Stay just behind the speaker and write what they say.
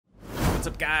What's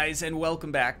up, guys, and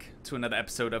welcome back to another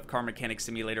episode of Car Mechanic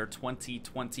Simulator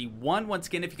 2021. Once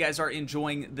again, if you guys are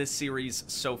enjoying this series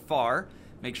so far,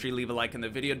 make sure you leave a like on the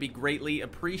video. It'd be greatly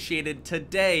appreciated.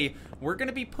 Today, we're going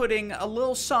to be putting a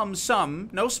little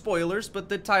no spoilers, but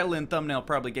the title and thumbnail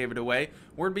probably gave it away.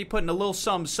 We're going to be putting a little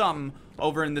something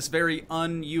over in this very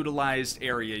unutilized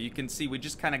area. You can see we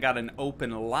just kind of got an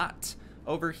open lot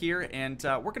over here, and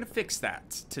we're going to fix that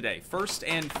today. First,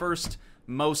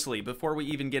 mostly, before we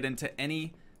even get into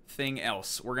anything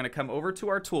else, we're going to come over to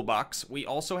our toolbox. We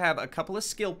also have a couple of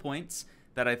skill points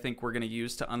that I think we're going to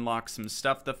use to unlock some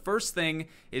stuff. The first thing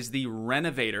is the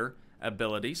Renovator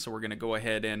ability, so we're going to go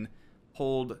ahead and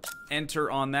hold enter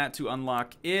on that to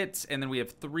unlock it, and then we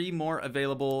have 3 more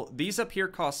available. These up here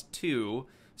cost 2,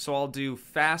 so I'll do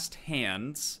Fast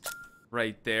Hands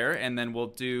right there, and then we'll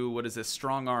do, what is this,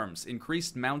 Strong Arms.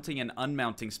 Increased mounting and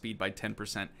unmounting speed by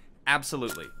 10%.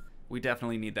 Absolutely. We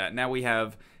definitely need that. Now we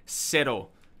have 0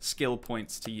 skill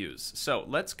points to use. So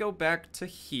let's go back to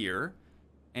here,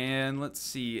 and let's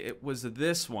see. It was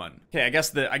this one. Okay, I guess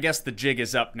the jig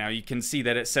is up now. You can see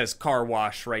that it says car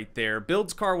wash right there.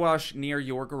 Builds car wash near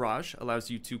your garage. Allows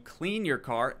you to clean your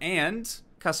car and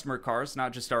customer cars,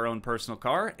 not just our own personal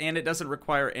car. And it doesn't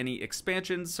require any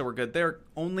expansions, so we're good there.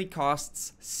 Only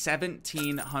costs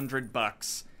 1,700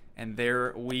 bucks. And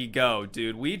there we go,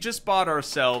 dude. We just bought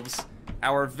ourselves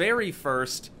our very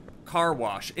first car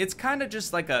wash. It's kind of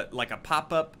just like a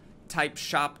pop-up type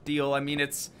shop deal. I mean,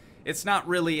 it's not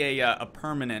really a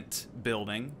permanent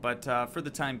building, but for the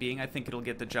time being, I think it'll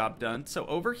get the job done. So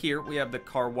over here, we have the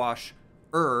car wash.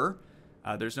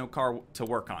 There's no car to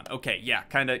work on. Okay, yeah,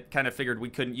 kind of figured we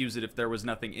couldn't use it if there was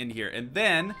nothing in here. And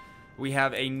then we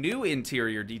have a new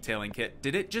interior detailing kit.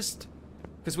 Did it just...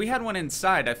 Because we had one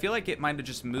inside. I feel like it might have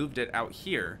just moved it out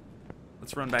here.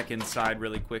 Let's run back inside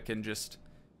really quick and just...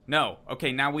 No.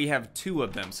 Okay, now we have 2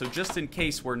 of them. So just in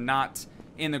case we're not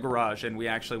in the garage and we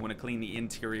actually want to clean the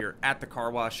interior at the car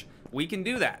wash, we can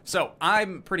do that. So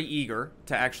I'm pretty eager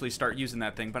to actually start using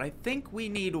that thing, but I think we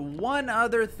need one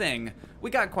other thing.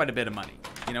 We got quite a bit of money.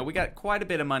 You know, we got quite a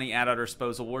bit of money at our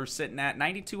disposal. We're sitting at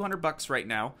 9,200 bucks right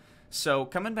now. So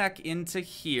coming back into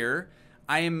here,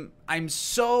 I'm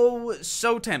so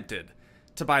tempted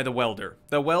to buy the welder.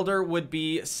 The welder would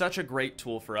be such a great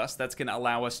tool for us. That's going to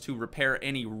allow us to repair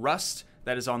any rust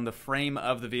that is on the frame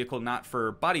of the vehicle, not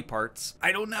for body parts.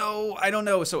 I don't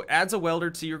know. So adds a welder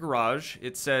to your garage.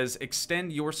 It says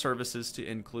extend your services to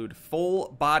include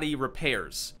full body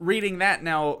repairs. Reading that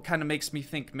now kind of makes me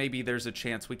think maybe there's a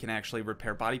chance we can actually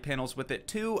repair body panels with it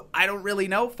too. I don't really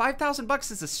know. 5,000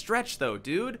 bucks is a stretch though,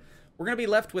 dude. We're gonna be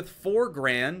left with 4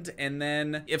 grand, and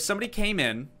then if somebody came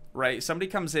in, right, somebody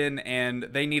comes in and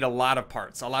they need a lot of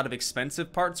parts, a lot of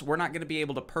expensive parts, we're not gonna be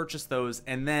able to purchase those,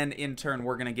 and then in turn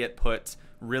we're gonna get put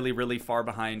really far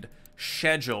behind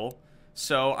schedule.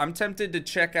 So I'm tempted to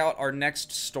check out our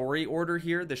next story order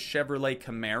here, the Chevrolet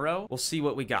Camaro. We'll see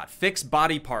what we got. Fix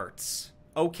body parts.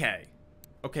 Okay,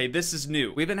 this is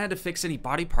new. We haven't had to fix any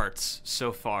body parts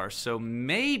so far, so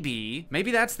maybe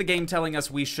that's the game telling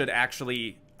us we should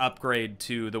actually upgrade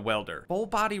to the welder. Full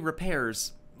body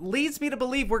repairs leads me to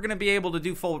believe we're gonna be able to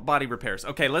do full body repairs.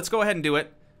 Okay, let's go ahead and do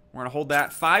it. We're gonna hold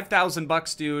that. 5,000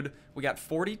 bucks, dude. We got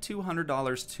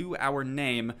 $4,200 to our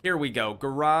name. Here we go.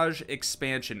 Garage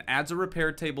expansion. Adds a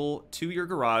repair table to your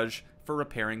garage for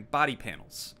repairing body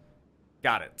panels.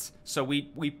 Got it. So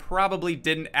we probably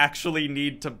didn't actually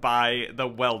need to buy the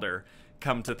welder,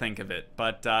 come to think of it.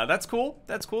 But that's cool.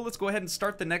 That's cool. Let's go ahead and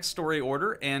start the next story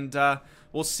order, and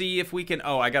we'll see if we can...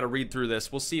 Oh, I gotta read through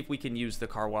this. We'll see if we can use the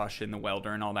car wash and the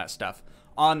welder and all that stuff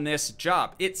on this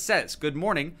job. It says, good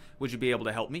morning. Would you be able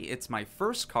to help me? It's my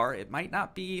first car. It might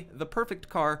not be the perfect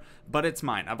car, but it's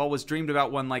mine. I've always dreamed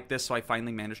about one like this, so I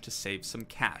finally managed to save some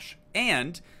cash.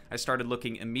 And I started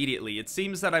looking immediately. It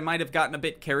seems that I might have gotten a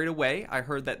bit carried away. I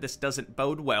heard that this doesn't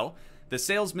bode well. The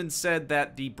salesman said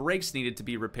that the brakes needed to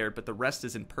be repaired, but the rest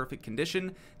is in perfect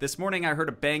condition. This morning I heard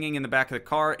a banging in the back of the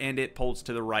car, and it pulls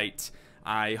to the right.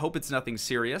 I hope it's nothing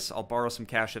serious. I'll borrow some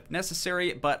cash if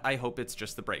necessary, but I hope it's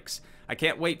just the brakes. I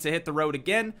can't wait to hit the road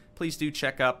again. Please do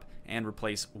check up and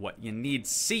replace what you need.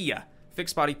 See ya.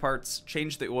 Fix body parts,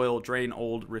 change the oil, drain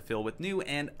old, refill with new,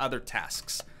 and other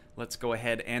tasks. Let's go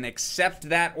ahead and accept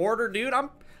that order, dude.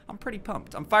 I'm pretty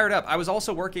pumped. I'm fired up. I was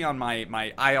also working on my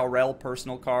IRL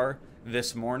personal car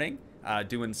this morning,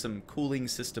 doing some cooling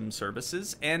system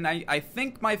services, and I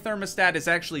think my thermostat is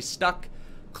actually stuck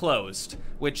closed,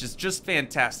 which is just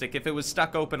fantastic. If it was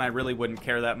stuck open, I really wouldn't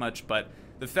care that much, but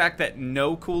the fact that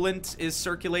no coolant is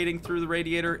circulating through the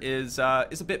radiator is a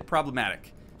bit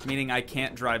problematic, meaning I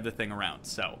can't drive the thing around.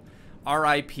 So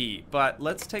RIP. But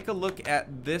let's take a look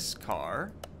at this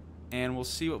car. And we'll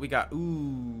see what we got.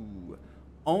 Ooh.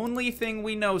 Only thing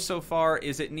we know so far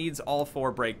is it needs all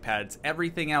 4 brake pads.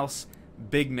 Everything else,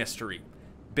 big mystery.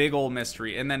 Big old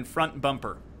mystery. And then front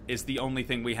bumper is the only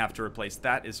thing we have to replace.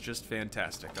 That is just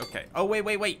fantastic. Okay. Oh,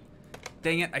 wait.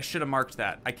 Dang it, I should have marked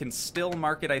that. I can still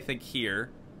mark it, I think,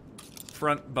 here.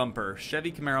 Front bumper.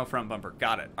 Chevy Camaro front bumper.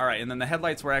 Got it. All right, and then the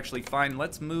headlights were actually fine.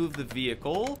 Let's move the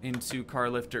vehicle into car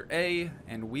lifter A,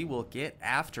 and we will get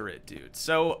after it, dude.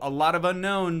 So, a lot of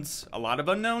unknowns. A lot of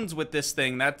unknowns with this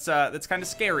thing. That's kind of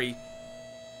scary.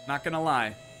 Not gonna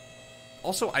lie.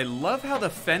 Also, I love how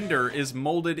the fender is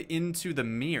molded into the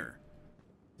mirror.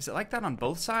 Is it like that on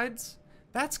both sides?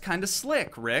 That's kind of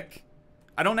slick, Rick.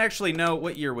 I don't actually know.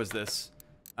 What year was this?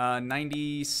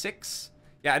 96?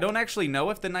 Yeah, I don't actually know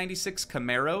if the 96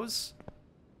 Camaros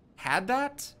had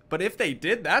that. But if they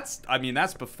did, that's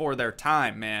before their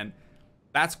time, man.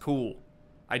 That's cool.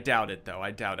 I doubt it, though.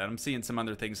 I doubt it. I'm seeing some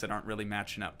other things that aren't really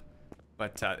matching up.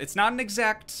 But it's not an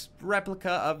exact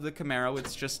replica of the Camaro.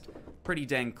 It's just pretty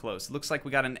dang close. Looks like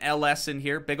we got an LS in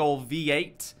here. Big old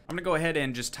V8. I'm going to go ahead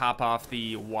and just top off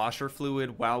the washer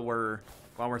fluid while we're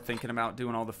thinking about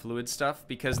doing all the fluid stuff,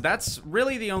 because that's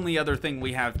really the only other thing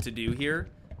we have to do here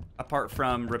apart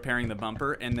from repairing the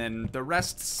bumper, and then the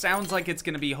rest sounds like it's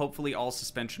going to be hopefully all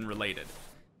suspension related.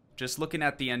 Just looking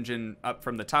at the engine up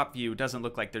from the top view, doesn't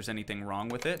look like there's anything wrong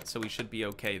with it, so we should be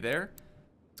okay there.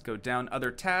 Let's go down other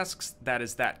tasks. That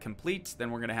is that complete. Then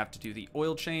we're going to have to do the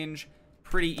oil change.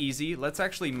 Pretty easy. Let's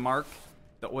actually mark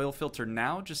the oil filter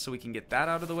now just so we can get that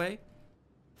out of the way.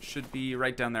 Should be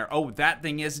right down there. Oh, that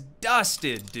thing is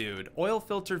dusted, dude. Oil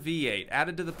filter V8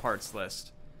 added to the parts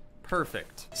list.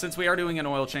 Perfect. Since we are doing an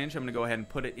oil change, I'm going to go ahead and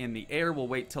put it in the air. We'll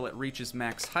wait till it reaches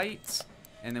max heights,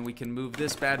 and then we can move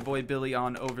this bad boy Billy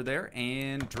on over there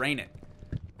and drain it.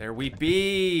 There we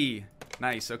be.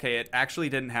 Nice. Okay, it actually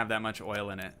didn't have that much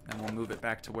oil in it. And we'll move it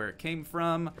back to where it came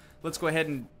from. Let's go ahead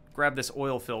and grab this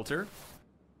oil filter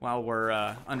while we're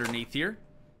underneath here.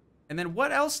 And then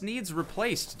what else needs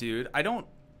replaced, dude? I don't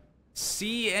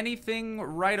see anything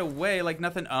right away, like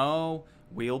nothing. Oh,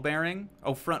 wheel bearing.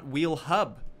 Oh, front wheel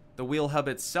hub. The wheel hub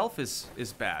itself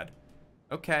is bad.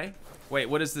 Okay. Wait,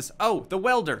 what is this? Oh, the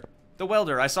welder. The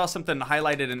welder. I saw something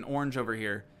highlighted in orange over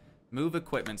here. Move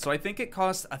equipment. So I think it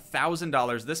costs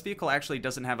 $1,000. This vehicle actually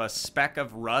doesn't have a speck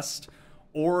of rust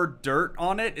or dirt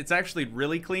on it. It's actually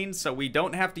really clean, so we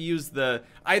don't have to use the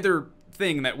either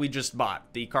thing that we just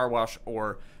bought, the car wash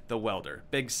or the welder.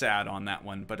 Big sad on that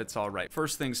one, but it's all right.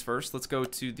 First things first, let's go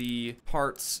to the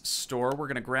parts store. We're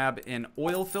gonna grab an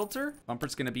oil filter.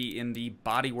 Bumper's gonna be in the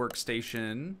body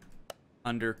workstation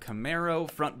under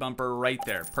Camaro. Front bumper right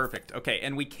there. Perfect. Okay,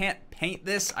 and we can't paint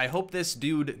this. I hope this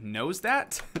dude knows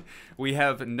that. We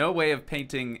have no way of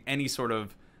painting any sort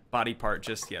of body part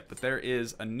just yet, but there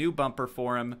is a new bumper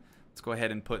for him. Let's go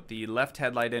ahead and put the left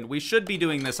headlight in. We should be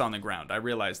doing this on the ground. I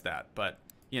realize that, but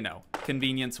you know,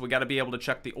 convenience. We got to be able to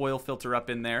chuck the oil filter up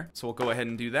in there. So we'll go ahead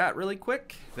and do that really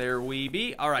quick. There we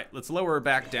be. All right, let's lower her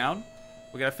back down.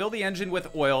 We got to fill the engine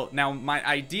with oil. Now, my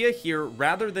idea here,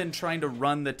 rather than trying to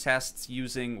run the tests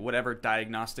using whatever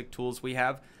diagnostic tools we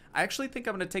have, I actually think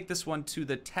I'm going to take this one to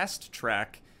the test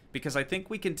track because I think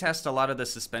we can test a lot of the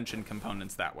suspension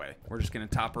components that way. We're just going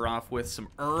to top her off with some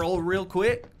Earl real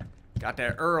quick. Got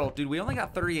that Earl. Dude, we only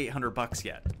got 3,800 bucks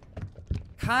yet.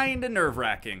 Kind of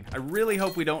nerve-wracking. I really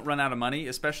hope we don't run out of money,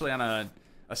 especially on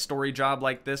a story job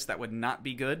like this. That would not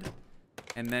be good.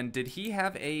 And then, did he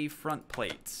have a front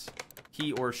plate?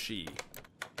 He or she?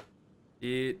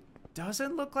 It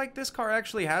doesn't look like this car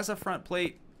actually has a front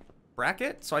plate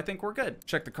bracket, so I think we're good.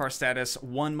 Check the car status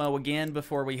one mo again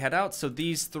before we head out. So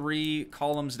these 3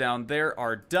 columns down there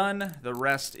are done. The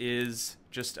rest is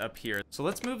just up here. So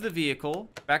let's move the vehicle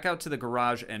back out to the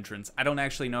garage entrance. I don't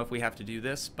actually know if we have to do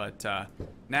this, but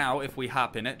now if we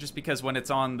hop in it, just because when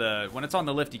it's on the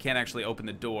lift, you can't actually open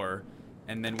the door,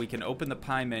 and then we can open the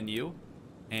pie menu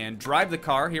and drive the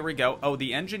car. Here we go. Oh,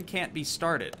 the engine can't be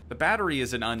started. The battery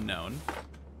is an unknown.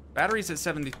 Battery's at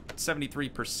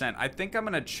 73%. I think I'm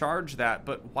gonna charge that,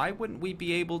 but why wouldn't we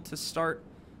be able to start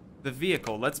the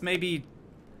vehicle? Let's maybe,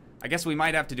 I guess we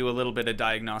might have to do a little bit of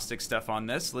diagnostic stuff on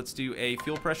this. Let's do a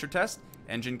fuel pressure test.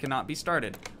 Engine cannot be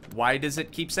started. Why does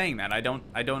it keep saying that? I don't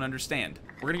understand.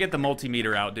 We're gonna get the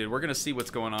multimeter out, dude. We're gonna see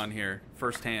what's going on here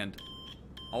firsthand.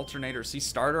 Alternator, see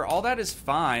starter, all that is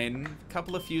fine. A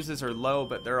couple of fuses are low,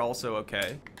 but they're also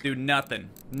okay. Dude, nothing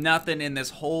in this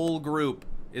whole group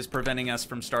is preventing us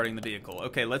from starting the vehicle.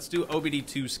 Okay, let's do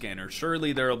OBD2 scanner.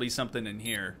 Surely there'll be something in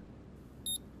here.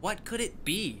 What could it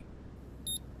be?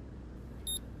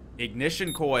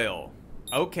 Ignition coil.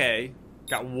 Okay,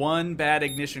 got one bad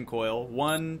ignition coil.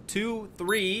 1, 2,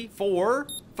 3, 4.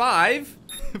 5?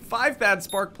 5 bad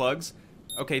spark plugs.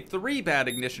 Okay, 3 bad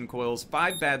ignition coils,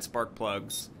 5 bad spark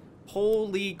plugs.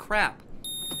 Holy crap.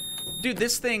 Dude,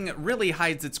 this thing really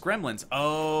hides its gremlins.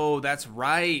 Oh, that's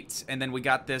right. And then we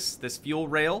got this fuel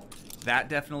rail. That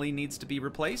definitely needs to be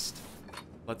replaced.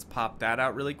 Let's pop that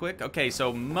out really quick. Okay,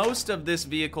 so most of this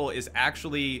vehicle is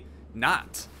actually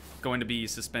not going to be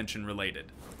suspension related.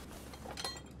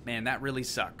 Man, that really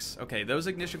sucks. Okay, those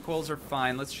ignition coils are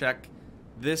fine. Let's check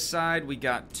this side. We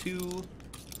got 2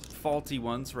 faulty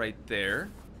ones right there.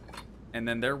 And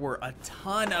then there were a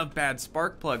ton of bad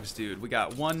spark plugs, dude. We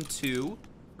got 1, 2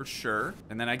 for sure.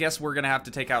 And then I guess we're gonna have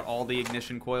to take out all the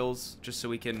ignition coils just so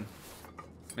we can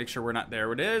make sure we're not,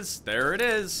 there it is. There it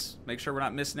is. Make sure we're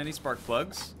not missing any spark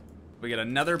plugs. We got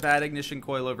another bad ignition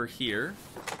coil over here.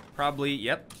 Probably,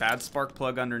 yep, bad spark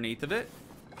plug underneath of it.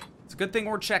 It's a good thing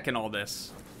we're checking all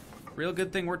this. Real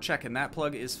good thing we're checking. That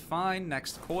plug is fine.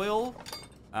 Next coil.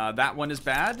 That one is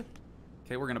bad.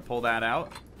 Okay, we're gonna pull that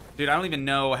out. Dude, I don't even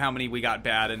know how many we got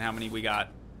bad and how many we got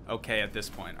okay at this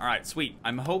point. All right, sweet.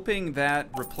 I'm hoping that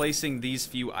replacing these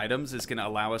few items is gonna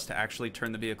allow us to actually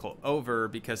turn the vehicle over,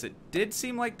 because it did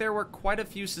seem like there were quite a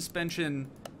few suspension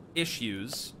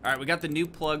issues. All right, we got the new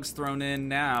plugs thrown in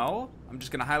now. I'm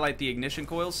just gonna highlight the ignition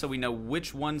coils so we know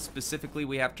which one specifically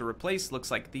we have to replace. Looks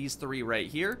like these 3 right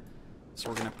here. So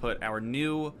we're gonna put our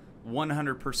new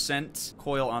 100%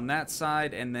 coil on that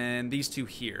side, and then these 2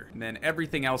 here. And then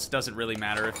everything else doesn't really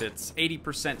matter if it's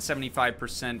 80%,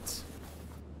 75%.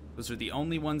 Those are the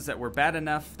only ones that were bad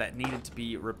enough that needed to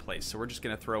be replaced. So we're just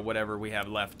gonna throw whatever we have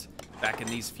left back in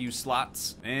these few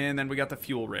slots. And then we got the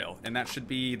fuel rail. And that should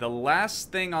be the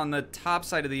last thing on the top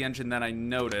side of the engine that I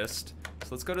noticed. So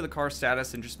let's go to the car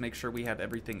status and just make sure we have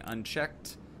everything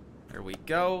unchecked. There we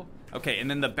go. Okay, and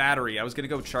then the battery. I was gonna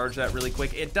go charge that really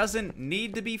quick. It doesn't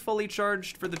need to be fully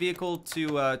charged for the vehicle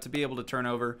to be able to turn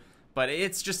over, but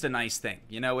it's just a nice thing.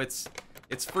 You know, it's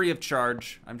free of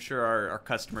charge. I'm sure our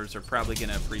customers are probably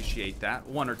gonna appreciate that.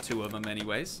 1 or 2 of them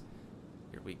anyways.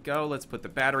 Here we go. Let's put the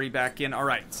battery back in. All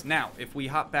right, now if we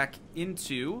hop back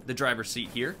into the driver's seat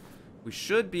here, we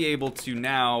should be able to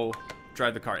now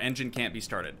drive the car. Engine can't be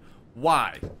started.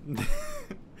 Why?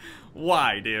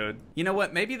 Why, dude? You know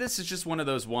what? Maybe this is just one of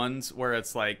those ones where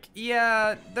it's like,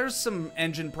 yeah, there's some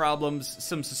engine problems,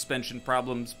 some suspension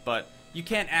problems, but you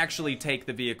can't actually take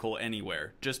the vehicle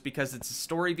anywhere just because it's a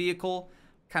story vehicle.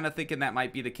 Kind of thinking that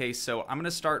might be the case. So I'm going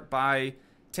to start by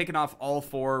taking off all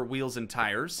 4 wheels and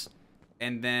tires,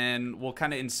 and then we'll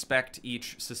kind of inspect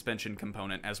each suspension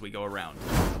component as we go around.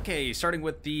 Okay, starting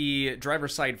with the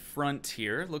driver's side front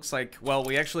here. Looks like, well,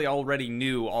 we actually already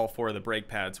knew all 4 of the brake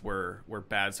pads were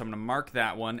bad, so I'm gonna mark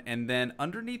that one. And then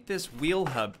underneath this wheel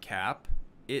hub cap,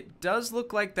 it does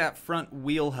look like that front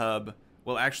wheel hub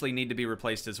will actually need to be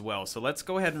replaced as well. So let's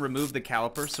go ahead and remove the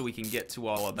caliper so we can get to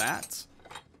all of that.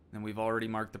 And we've already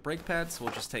marked the brake pads, so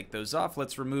we'll just take those off.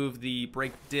 Let's remove the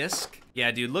brake disc. Yeah,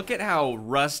 dude, look at how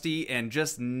rusty and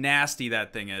just nasty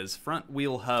that thing is. Front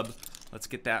wheel hub. Let's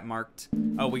get that marked.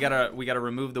 Oh, we gotta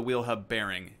remove the wheel hub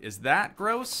bearing. Is that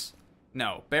gross?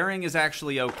 No, bearing is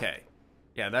actually okay.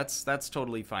 Yeah, that's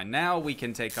totally fine. Now we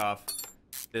can take off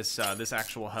this this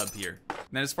actual hub here. And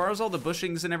then as far as all the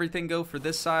bushings and everything go for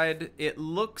this side, it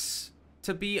looks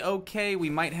to be okay. We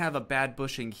might have a bad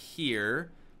bushing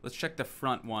here. Let's check the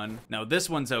front one. No, this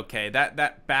one's okay.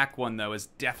 That back one, though, is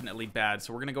definitely bad.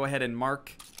 So we're going to go ahead and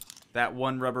mark that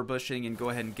one rubber bushing and go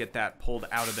ahead and get that pulled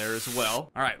out of there as well.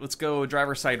 All right, let's go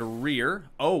driver's side rear.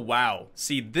 Oh, wow.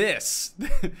 See, this.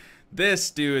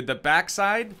 This, dude, the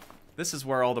backside, this is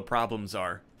where all the problems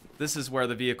are. This is where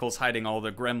the vehicle's hiding all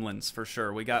the gremlins, for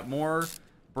sure. We got more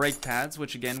brake pads,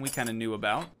 which, again, we kind of knew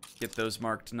about. Get those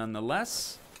marked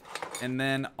nonetheless. And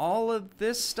then all of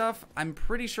this stuff, I'm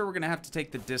pretty sure we're going to have to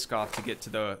take the disc off to get to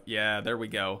the... Yeah, there we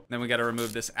go. Then we got to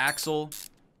remove this axle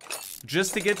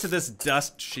just to get to this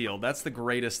dust shield. That's the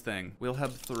greatest thing. Wheel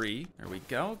hub 3. There we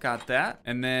go. Got that.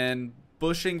 And then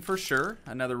bushing for sure.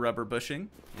 Another rubber bushing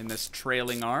in this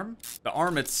trailing arm. The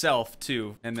arm itself,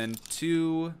 too. And then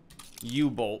 2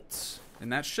 U-bolts.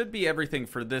 And that should be everything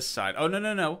for this side. Oh, no,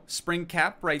 no, no. Spring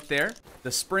cap right there. The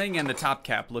spring and the top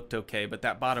cap looked okay, but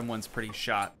that bottom one's pretty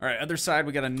shot. All right, other side,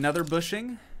 we got another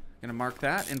bushing. Gonna mark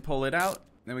that and pull it out.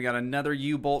 Then we got another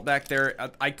U-bolt back there.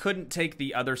 I couldn't take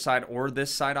the other side or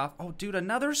this side off. Oh, dude,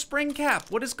 another spring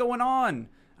cap. What is going on?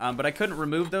 But I couldn't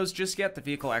remove those just yet. The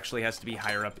vehicle actually has to be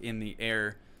higher up in the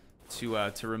air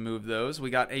to remove those. We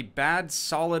got a bad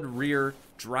solid rear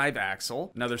drive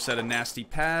axle. Another set of nasty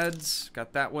pads.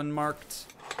 Got that one marked.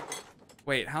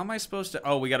 Wait, how am I supposed to...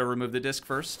 Oh, we got to remove the disc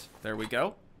first. There we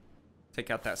go. Take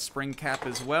out that spring cap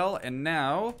as well. And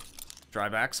now,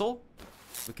 drive axle.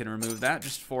 We can remove that.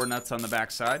 Just 4 nuts on the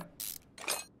backside.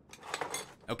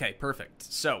 Okay,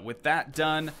 perfect. So with that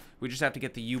done, we just have to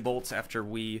get the U-bolts after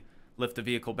we lift the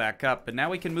vehicle back up. But now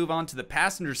we can move on to the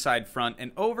passenger side front.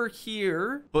 And over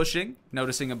here, bushing.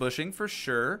 Noticing a bushing for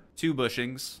sure. 2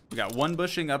 bushings. We got 1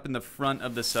 bushing up in the front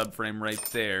of the subframe right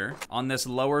there. On this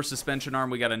lower suspension arm,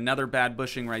 we got another bad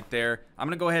bushing right there. I'm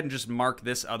going to go ahead and just mark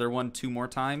this other one 2 more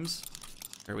times.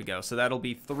 There we go. So that'll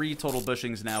be 3 total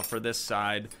bushings now for this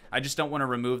side. I just don't want to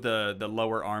remove the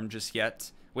lower arm just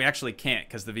yet. We actually can't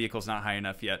because the vehicle's not high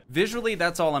enough yet. Visually,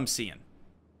 that's all I'm seeing.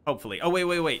 Hopefully. Oh,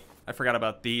 wait. I forgot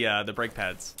about the brake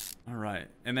pads. All right.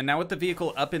 And then now with the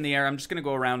vehicle up in the air, I'm just going to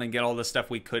go around and get all the stuff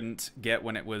we couldn't get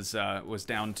when it was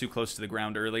down too close to the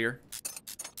ground earlier.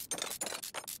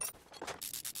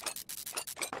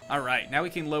 All right. Now we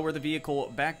can lower the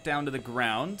vehicle back down to the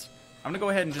ground. I'm going to go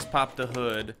ahead and just pop the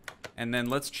hood. And then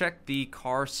let's check the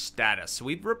car status. So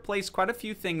we've replaced quite a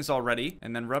few things already.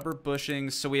 And then rubber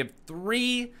bushings. So we have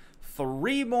three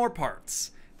more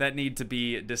parts that need to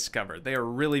be discovered. They are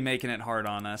really making it hard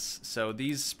on us. So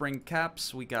these spring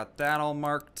caps, we got that all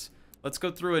marked. Let's go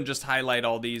through and just highlight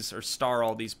all these or star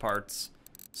all these parts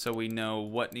so we know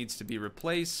what needs to be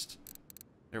replaced.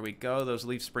 There we go. Those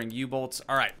leaf spring U-bolts.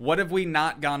 All right. What have we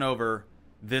not gone over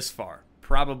this far?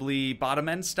 Probably bottom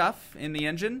end stuff in the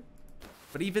engine.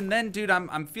 But even then, dude,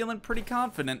 I'm feeling pretty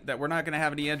confident that we're not gonna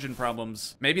have any engine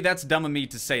problems. Maybe that's dumb of me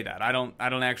to say that. I don't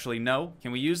actually know.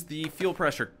 Can we use the fuel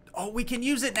pressure? Oh, we can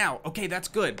use it now. Okay, that's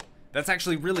good. That's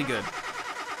actually really good.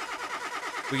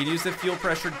 We can use the fuel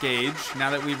pressure gauge now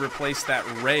that we've replaced that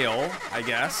rail, I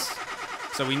guess.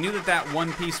 So we knew that that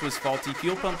one piece was faulty.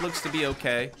 Fuel pump looks to be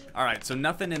okay. All right, so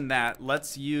nothing in that.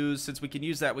 Let's use, since we can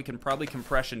use that, we can probably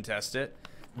compression test it.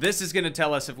 This is gonna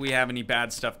tell us if we have any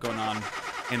bad stuff going on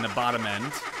in the bottom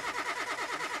end.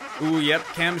 Ooh, yep,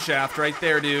 camshaft right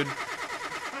there, dude.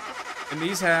 And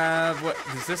these have, what,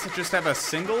 does this just have a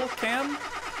single cam?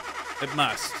 It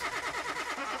must.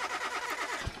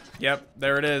 Yep,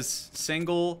 there it is.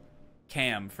 Single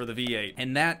cam for the V8.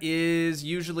 And that is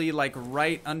usually like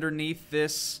right underneath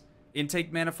this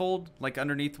intake manifold, like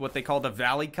underneath what they call the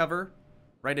valley cover.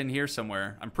 Right in here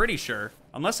somewhere, I'm pretty sure.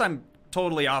 Unless I'm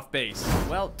totally off base.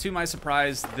 Well, to my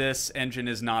surprise, this engine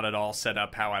is not at all set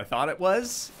up how I thought it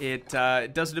was. It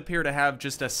doesn't appear to have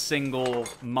just a single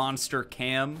monster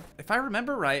cam. If I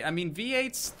remember right, I mean,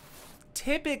 V8s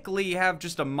typically have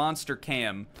just a monster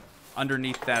cam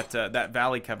underneath that that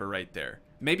valley cover right there.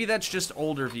 Maybe that's just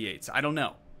older V8s. I don't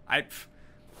know.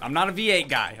 I'm not a V8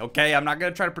 guy, okay? I'm not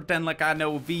gonna try to pretend like I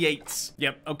know V8s.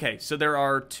 Yep, okay, so there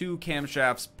are 2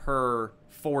 camshafts per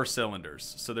 4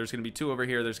 cylinders. So there's gonna be 2 over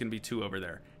here, there's gonna be 2 over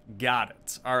there. Got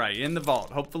it. All right, in the vault.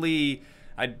 Hopefully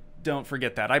I don't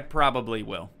forget that. I probably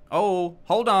will. Oh,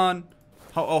 hold on.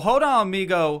 Hold on,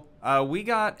 amigo. We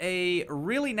got a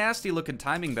really nasty looking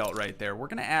timing belt right there. We're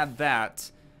gonna add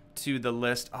that to the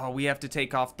list. Oh, we have to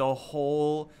take off the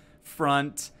whole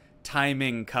front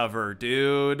timing cover,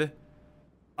 dude.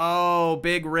 Oh,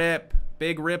 big rip.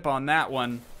 Big rip on that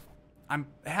one. I'm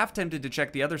half tempted to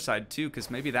check the other side too, because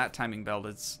maybe that timing belt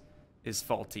is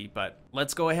faulty, but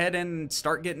let's go ahead and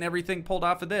start getting everything pulled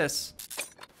off of this.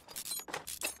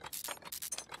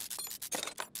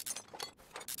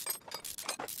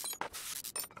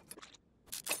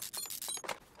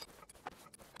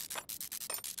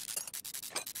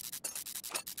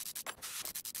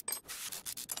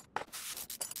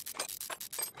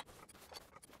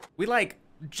 We like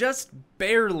just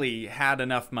barely had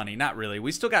enough money. Not really.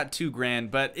 We still got $2,000,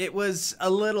 but it was a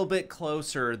little bit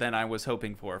closer than I was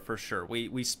hoping for sure.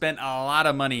 We spent a lot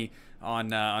of money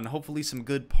on hopefully some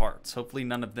good parts. Hopefully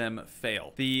none of them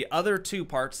fail. The other 2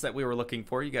 parts that we were looking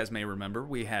for, you guys may remember,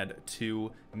 we had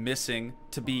 2 missing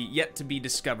yet to be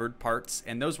discovered parts,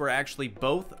 and those were actually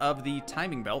both of the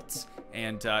timing belts.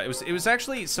 And it was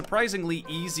actually surprisingly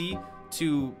easy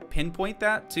to pinpoint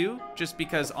that too, just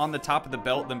because on the top of the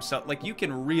belt themselves, like, you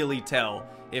can really tell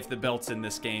if the belts in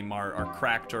this game are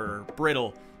cracked or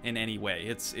brittle in any way.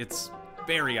 It's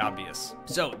very obvious.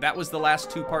 So that was the last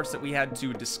 2 parts that we had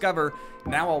to discover.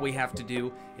 Now all we have to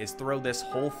do is throw this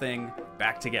whole thing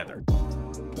back together.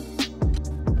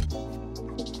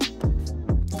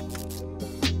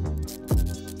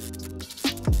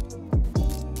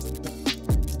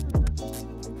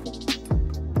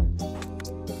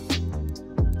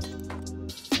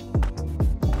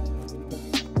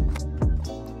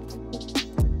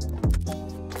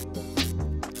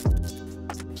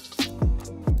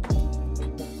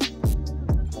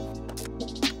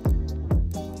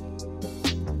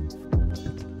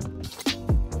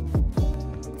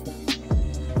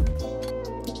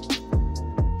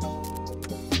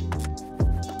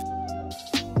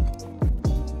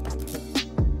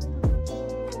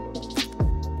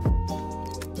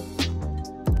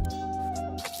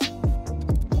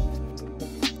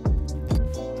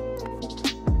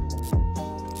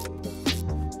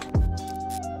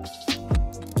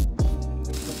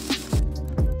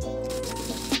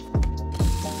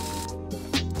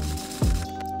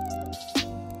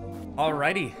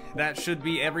 Alrighty, that should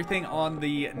be everything on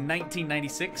the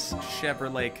 1996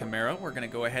 Chevrolet Camaro. We're gonna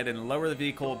go ahead and lower the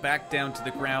vehicle back down to the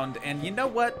ground, and you know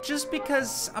what? Just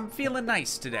because I'm feeling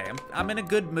nice today, I'm in a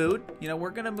good mood. You know,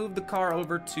 we're gonna move the car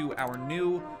over to our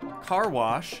new car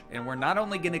wash, and we're not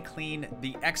only gonna clean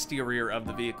the exterior of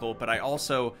the vehicle, but I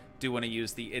also do want to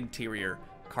use the interior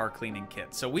car cleaning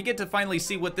kit. So we get to finally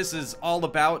see what this is all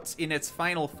about in its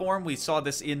final form. We saw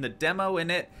this in the demo, and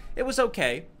it was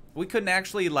okay. We couldn't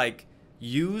actually, like,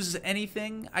 use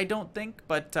anything, I don't think,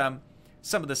 but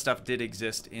some of the stuff did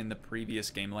exist in the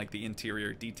previous game, like the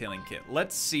interior detailing kit.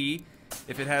 Let's see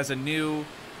if it has a new...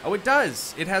 Oh, it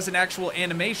does! It has an actual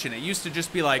animation. It used to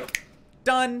just be like,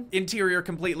 done, interior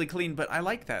completely clean, but I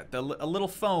like that. A little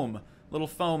foam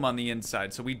on the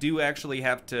inside. So we do actually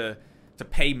have to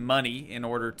pay money in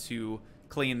order to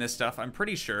clean this stuff, I'm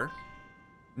pretty sure.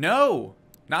 No!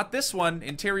 Not this one.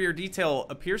 Interior detail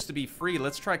appears to be free.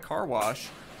 Let's try car wash.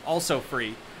 Also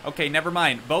free. Okay, never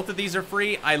mind. Both of these are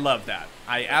free. I love that.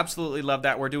 I absolutely love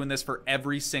that. We're doing this for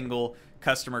every single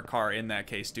customer car in that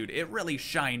case, dude. It really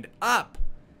shined up.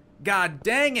 God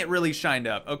dang, it really shined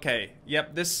up. Okay,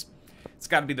 yep, it's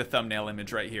gotta be the thumbnail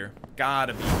image right here.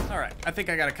 Gotta be. All right, I think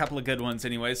I got a couple of good ones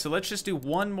anyway. So let's just do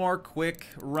one more quick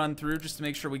run through just to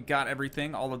make sure we got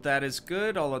everything. All of that is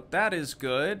good. All of that is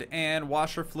good. And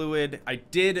washer fluid, I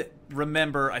did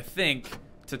remember, I think,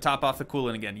 to top off the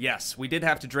coolant again. Yes, we did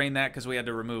have to drain that because we had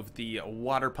to remove the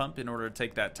water pump in order to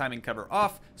take that timing cover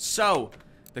off. So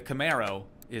the Camaro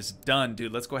is done,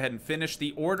 dude. Let's go ahead and finish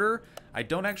the order. I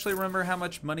don't actually remember how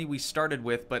much money we started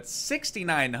with, but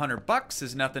 6,900 bucks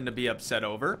is nothing to be upset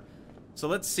over. So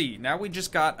let's see. Now we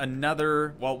just got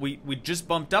another, well, we just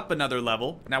bumped up another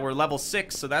level. Now we're level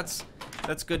 6, so that's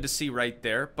good to see right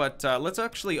there. But let's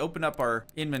actually open up our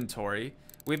inventory.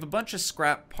 We have a bunch of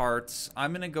scrap parts.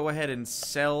 I'm gonna go ahead and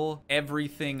sell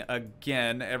everything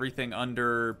again, everything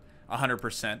under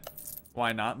 100%.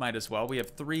 Why not? Might as well. We have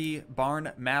 3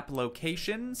 barn map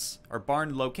locations, or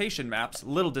barn location maps. A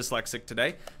little dyslexic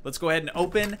today. Let's go ahead and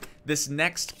open this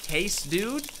next case,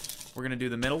 dude. We're gonna do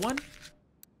the middle one.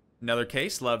 Another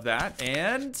case, love that.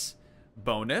 And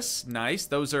bonus, nice.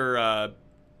 Those are,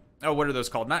 oh, what are those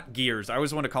called? Not gears. I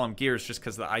always want to call them gears just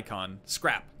because of the icon.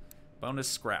 Scrap. Bonus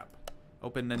scrap.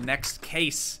 Open the next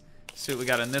case. See what we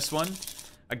got in this one.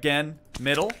 Again,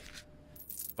 middle.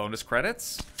 Bonus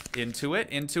credits. Into it.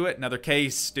 Another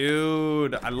case.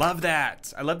 Dude, I love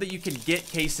that. I love that you can get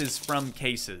cases from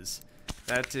cases.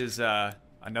 That is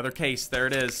another case. There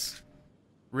it is.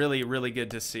 Really, really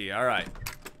good to see. All right.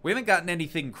 We haven't gotten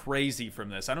anything crazy from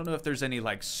this. I don't know if there's any,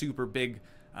 like, super big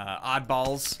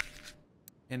oddballs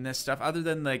in this stuff. Other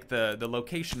than, like, the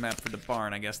location map for the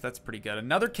barn, I guess. That's pretty good.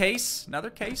 Another case.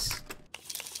 Another case.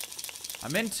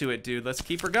 I'm into it, dude. Let's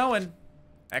keep her going.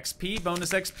 XP,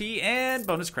 bonus XP, and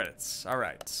bonus credits. All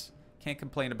right. Can't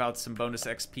complain about some bonus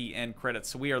XP and credits.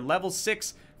 So we are level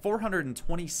 6,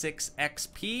 426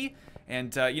 XP.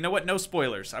 And you know what? No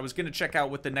spoilers. I was going to check out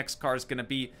what the next car is going to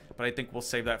be, but I think we'll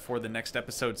save that for the next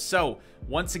episode. So,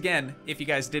 once again, if you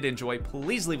guys did enjoy,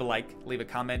 please leave a like, leave a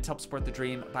comment, help support the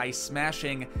dream by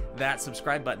smashing that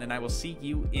subscribe button, and I will see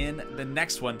you in the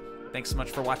next one. Thanks so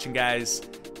much for watching, guys.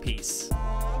 Peace.